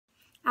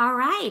All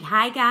right.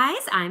 Hi,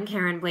 guys. I'm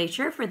Karen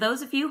Blacher. For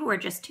those of you who are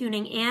just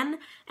tuning in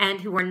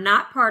and who are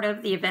not part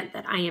of the event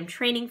that I am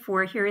training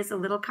for, here is a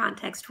little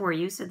context for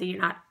you so that you're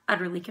not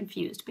utterly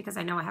confused, because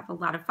I know I have a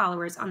lot of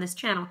followers on this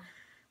channel.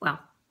 Well,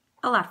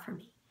 a lot for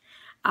me.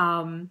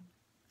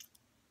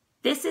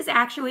 This is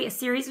actually a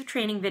series of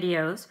training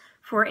videos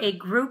for a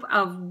group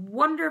of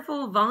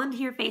wonderful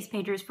volunteer face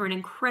painters for an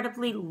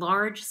incredibly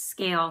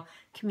large-scale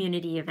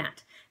community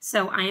event.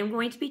 So I am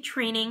going to be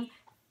training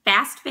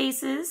fast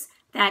faces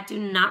that do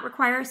not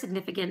require a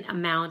significant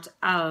amount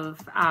of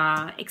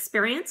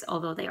experience,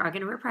 although they are going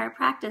to require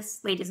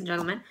practice, ladies and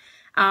gentlemen.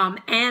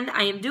 And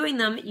I am doing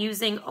them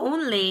using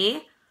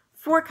only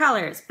 4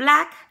 colors: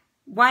 black,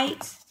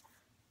 white,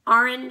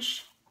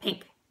 orange,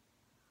 pink.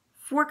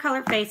 4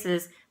 color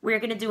faces. We're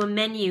going to do a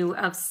menu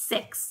of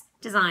 6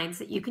 designs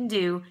that you can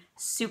do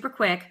super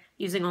quick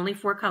using only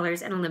 4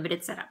 colors and a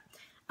limited setup.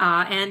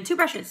 And 2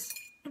 brushes.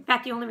 In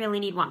fact, you only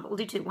really need 1, but we'll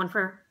do 2. 1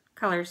 for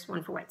colors,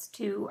 1 for whites.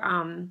 2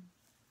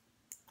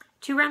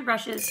 round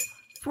brushes,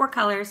 4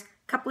 colors,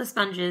 couple of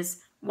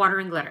sponges, water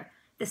and glitter.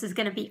 This is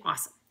going to be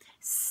awesome.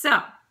 So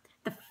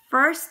the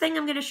first thing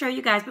I'm going to show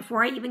you guys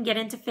before I even get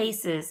into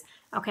faces,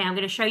 okay, I'm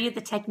going to show you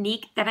the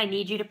technique that I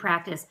need you to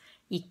practice.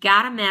 You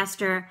got to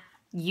master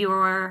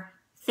your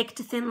thick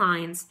to thin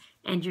lines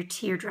and your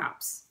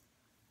teardrops,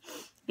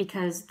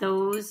 because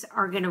those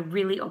are going to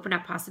really open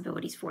up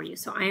possibilities for you.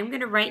 So I am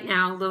going to right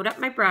now load up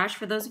my brush.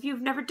 For those of you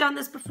who've never done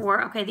this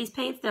before, okay, these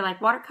paints, they're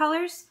like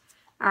watercolors,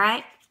 all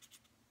right?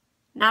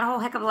 Not a whole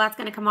heck of a lot's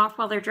going to come off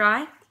while they're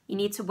dry. You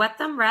need to wet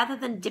them rather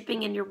than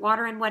dipping in your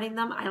water and wetting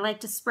them. I like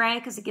to spray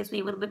because it gives me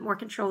a little bit more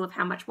control of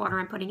how much water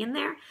I'm putting in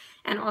there,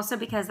 and also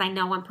because I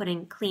know I'm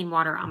putting clean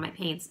water on my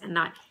paints and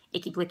not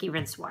icky blicky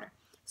rinsed water.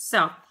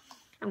 So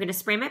I'm going to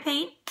spray my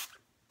paint.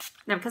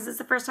 Now, because it's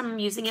the first time I'm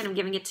using it, I'm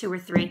giving it 2 or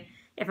 3.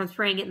 If I'm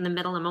spraying it in the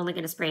middle, I'm only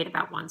going to spray it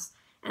about once.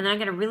 And then I'm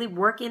going to really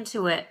work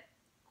into it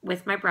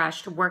with my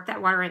brush to work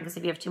that water in, because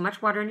if you have too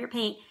much water in your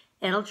paint,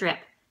 it'll drip,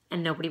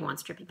 and nobody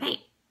wants drippy paint.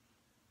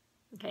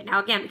 Okay, now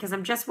again, because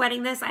I'm just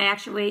wetting this,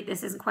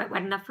 this isn't quite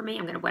wet enough for me.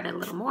 I'm going to wet it a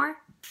little more.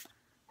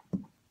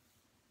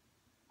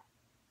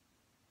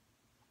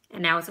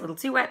 And now it's a little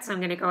too wet, so I'm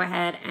going to go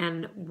ahead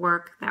and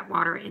work that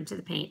water into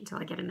the paint until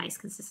I get a nice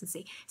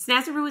consistency.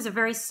 Snazaroo is a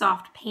very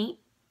soft paint.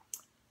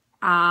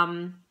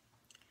 A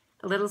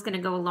little is going to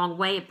go a long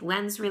way. It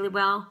blends really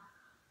well.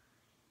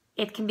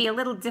 It can be a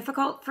little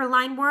difficult for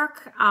line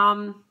work,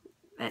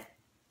 but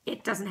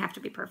it doesn't have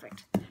to be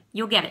perfect.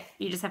 You'll get it.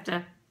 You just have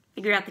to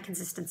figure out the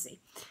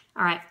consistency.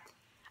 All right.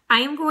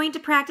 I am going to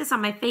practice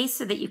on my face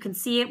so that you can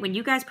see it. When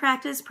you guys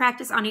practice,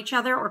 practice on each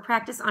other or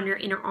practice on your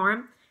inner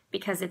arm,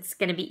 because it's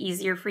going to be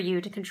easier for you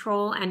to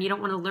control, and you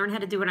don't want to learn how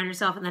to do it on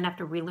yourself and then have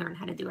to relearn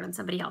how to do it on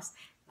somebody else.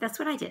 That's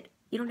what I did.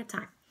 You don't have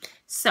time.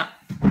 So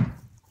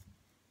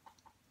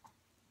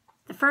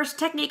the first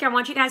technique I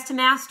want you guys to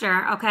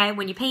master, okay,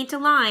 when you paint a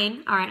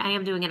line, all right, I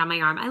am doing it on my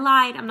arm. I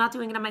lied. I'm not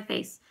doing it on my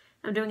face.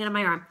 I'm doing it on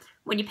my arm.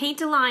 When you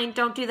paint a line,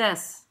 don't do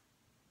this.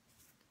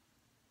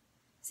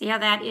 See how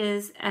that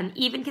is an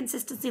even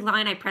consistency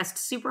line? I pressed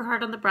super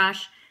hard on the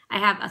brush. I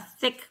have a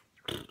thick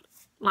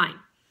line.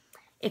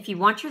 If you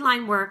want your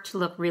line work to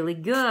look really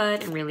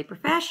good and really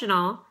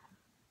professional,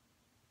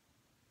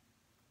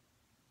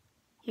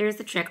 here's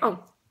the trick.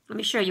 Oh, let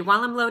me show you.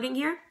 While I'm loading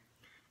here,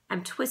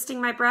 I'm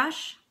twisting my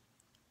brush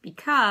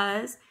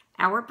because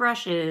our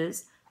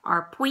brushes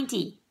are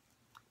pointy.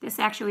 This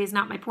actually is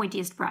not my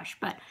pointiest brush,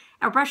 but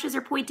our brushes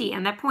are pointy,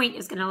 and that point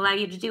is going to allow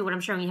you to do what I'm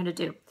showing you how to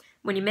do.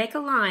 When you make a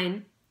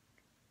line,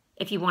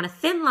 if you want a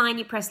thin line,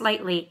 you press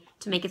lightly.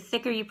 To make it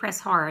thicker, you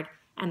press hard.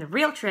 And the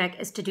real trick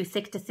is to do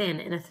thick to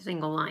thin in a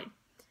single line.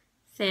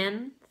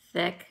 Thin,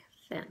 thick,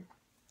 thin.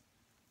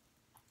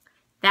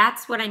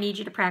 That's what I need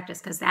you to practice,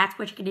 because that's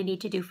what you're going to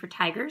need to do for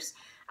tigers.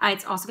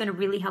 It's also going to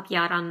really help you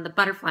out on the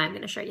butterfly I'm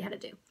going to show you how to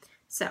do.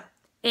 So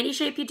any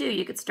shape you do,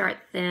 you could start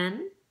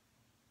thin,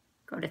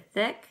 go to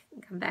thick,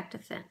 and come back to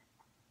thin.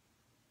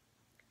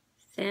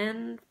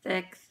 Thin,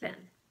 thick,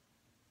 thin.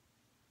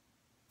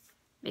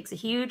 Makes a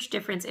huge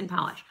difference in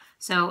polish.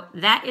 So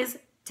that is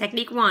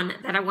technique 1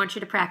 that I want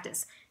you to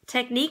practice.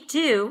 Technique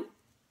 2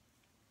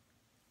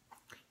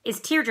 is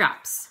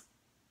teardrops.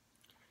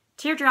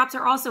 Teardrops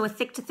are also a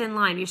thick to thin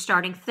line. You're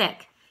starting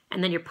thick,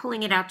 and then you're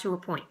pulling it out to a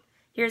point.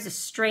 Here's a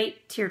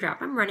straight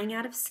teardrop. I'm running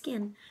out of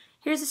skin.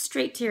 Here's a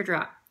straight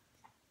teardrop.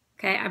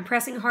 Okay, I'm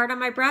pressing hard on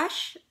my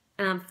brush,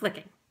 and I'm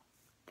flicking.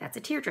 That's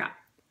a teardrop.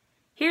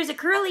 Here's a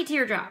curly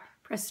teardrop.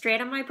 Press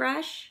straight on my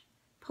brush,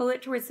 pull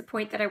it towards the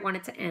point that I want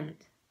it to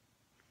end.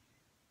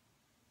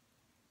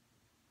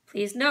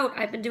 Please note,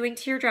 I've been doing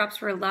teardrops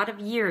for a lot of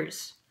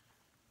years.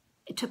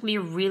 It took me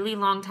a really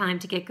long time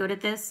to get good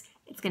at this.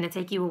 It's going to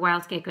take you a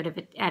while to get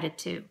good at it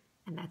too,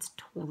 and that's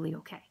totally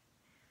okay.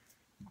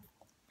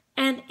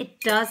 And it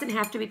doesn't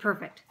have to be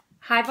perfect.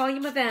 High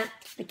volume event,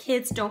 the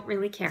kids don't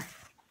really care.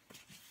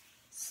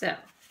 So,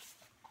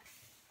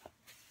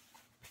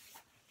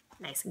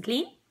 nice and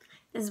clean.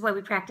 This is why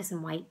we practice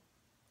in white.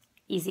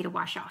 Easy to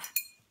wash off.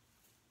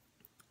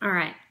 All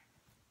right.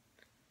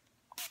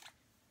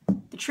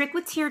 trick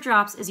with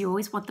teardrops is you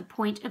always want the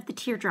point of the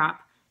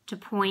teardrop to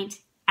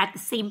point at the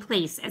same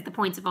place as the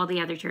points of all the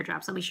other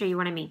teardrops. Let me show you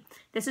what I mean.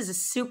 This is a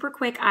super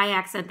quick eye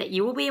accent that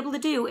you will be able to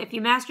do if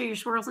you master your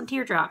swirls and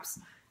teardrops,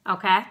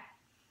 okay?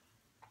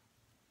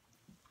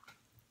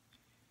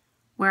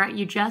 Where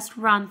you just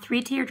run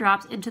 3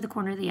 teardrops into the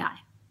corner of the eye.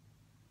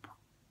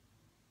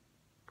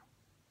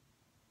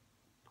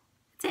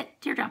 That's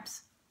it,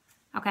 teardrops.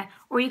 Okay,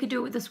 or you could do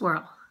it with a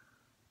swirl.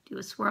 Do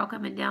a swirl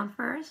coming down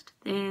first,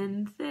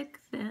 thin, thick,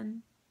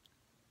 thin.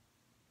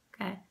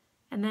 Okay,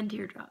 and then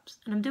teardrops.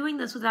 And I'm doing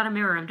this without a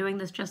mirror. I'm doing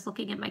this just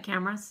looking at my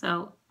camera,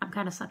 so I'm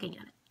kind of sucking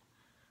at it,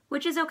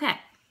 which is okay.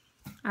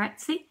 All right,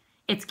 see?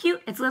 It's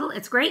cute, it's little,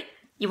 it's great.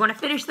 You want to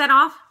finish that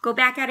off? Go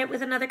back at it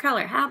with another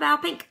color. How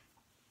about pink?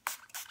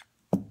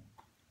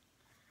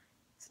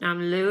 Now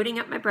I'm loading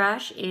up my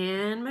brush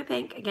in my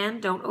pink.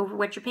 Again, don't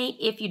overwet your paint.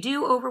 If you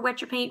do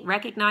overwet your paint,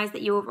 recognize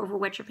that you have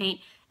overwet your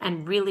paint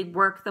and really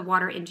work the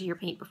water into your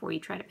paint before you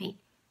try to paint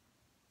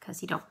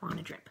because you don't want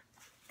to drip.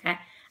 Okay,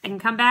 I can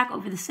come back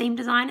over the same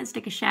design and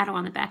stick a shadow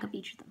on the back of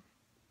each of them.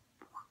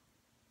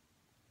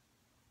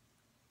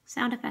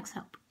 Sound effects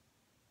help.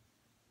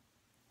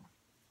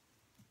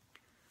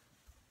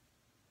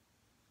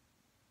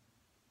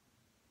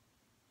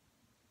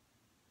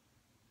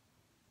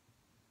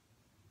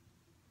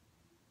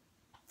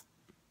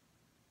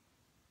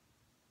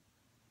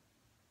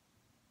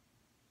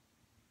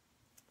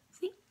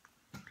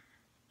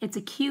 It's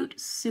a cute,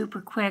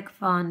 super quick,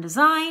 fun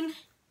design.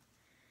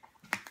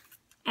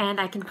 And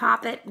I can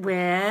pop it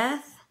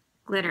with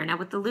glitter. Now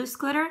with the loose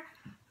glitter,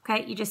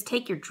 okay, you just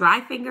take your dry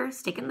finger,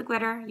 stick it in the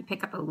glitter, you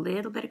pick up a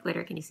little bit of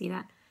glitter, can you see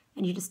that?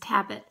 And you just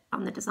tap it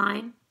on the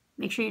design.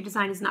 Make sure your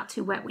design is not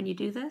too wet when you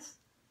do this.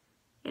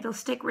 It'll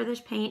stick where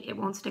there's paint, it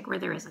won't stick where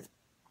there isn't.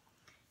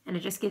 And it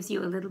just gives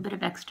you a little bit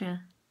of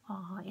extra.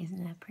 Oh,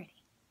 isn't that pretty?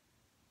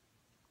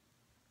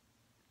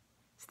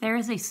 So there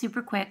is a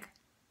super quick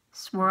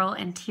swirl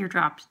and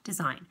teardrop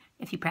design.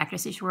 If you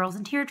practice your swirls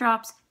and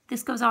teardrops,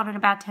 this goes on in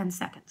about 10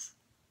 seconds.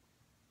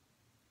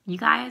 You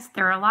guys,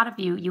 there are a lot of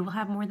you, you will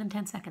have more than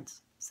 10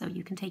 seconds. So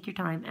you can take your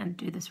time and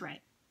do this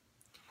right.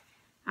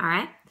 All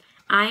right,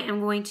 I am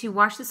going to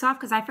wash this off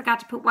because I forgot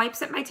to put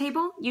wipes at my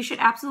table. You should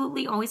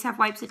absolutely always have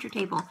wipes at your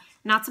table.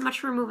 Not so much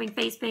for removing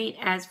face paint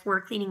as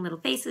for cleaning little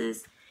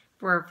faces,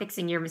 for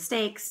fixing your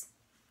mistakes,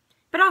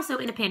 but also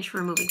in a pinch for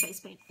removing face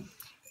paint.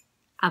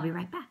 I'll be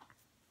right back.